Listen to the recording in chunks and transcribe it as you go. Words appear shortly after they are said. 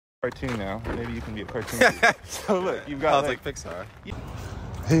Cartoon now. Maybe you can be a cartoon. So look, you've got like Pixar.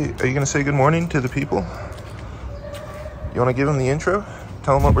 Hey, are you gonna say good morning to the people? You wanna give them the intro?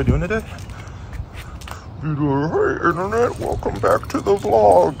 Tell them what we're doing today? Hey internet, welcome back to the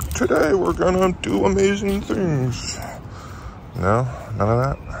vlog. Today we're gonna do amazing things. No? None of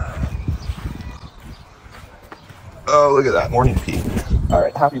that? Oh, look at that, morning pee.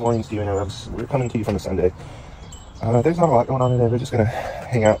 Alright, happy morning, Steven Arabs. We're coming to you from a Sunday. There's not a lot going on today. We're just gonna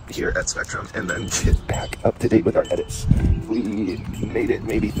hang out here at Spectrum and then get back up to date with our edits. We made it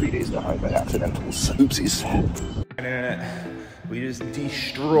maybe 3 days behind by accidentals. Oopsies. Internet, we just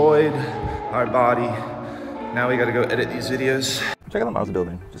destroyed our body. Now we gotta go edit these videos. Check out the mouse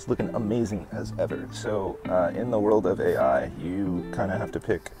building, just looking amazing as ever. So in the world of AI, you kind of have to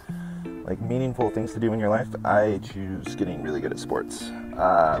pick like meaningful things to do in your life. I choose getting really good at sports.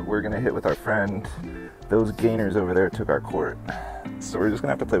 We're gonna hit with our friend. Those gainers over there took our court, so we're just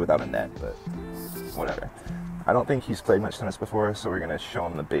gonna have to play without a net, but whatever. I don't think he's played much tennis before, so we're gonna show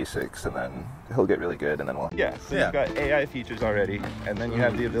him the basics, and then he'll get really good, and then we'll... Yeah, so you've got AI features already, and then you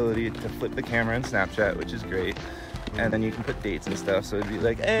have the ability to flip the camera in Snapchat, which is great, and then you can put dates and stuff, so it'd be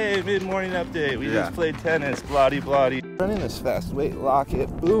like, hey, mid-morning update, we just played tennis, blah-de-blah-de. Running this fast, wait, lock it,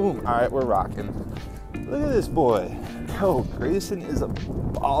 boom, all right, we're rocking. Look at this boy. Yo, Grayson is a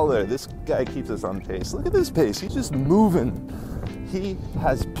baller. This guy keeps us on pace. Look at this pace. He's just moving. He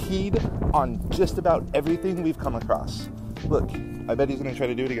has peed on just about everything we've come across. Look, I bet he's going to try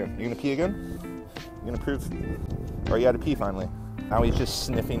to do it again. You going to pee again? You going to prove? Or you had to pee finally? Now he's just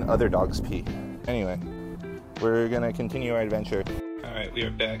sniffing other dogs' pee. Anyway, we're going to continue our adventure. All right, we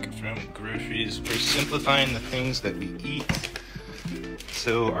are back from groceries. We're simplifying the things that we eat.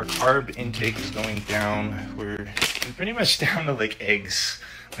 So our carb intake is going down. We're pretty much down to like eggs.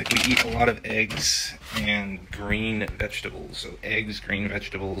 Like we eat a lot of eggs and green vegetables. So eggs, green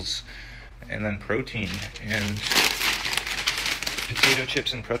vegetables, and then protein. And potato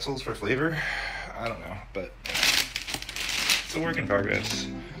chips and pretzels for flavor. I don't know, but it's a work in progress.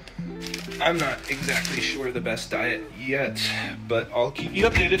 I'm not exactly sure the best diet yet, but I'll keep you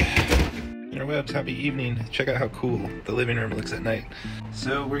updated. Interwebs, happy evening. Check out how cool the living room looks at night.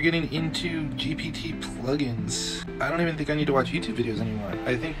 So we're getting into GPT plugins. I don't even think I need to watch YouTube videos anymore.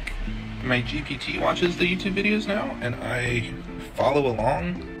 I think my GPT watches the YouTube videos now, and I follow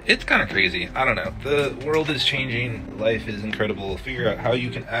along. It's kind of crazy. I don't know. The world is changing. Life is incredible. Figure out how you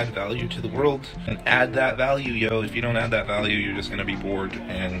can add value to the world and add that value, yo. If you don't add that value, you're just gonna be bored,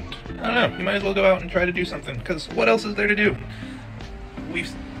 and I don't know. You might as well go out and try to do something, because what else is there to do?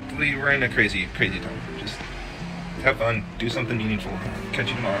 We're in a crazy time. Just have fun, do something meaningful. Catch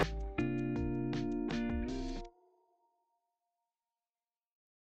you tomorrow.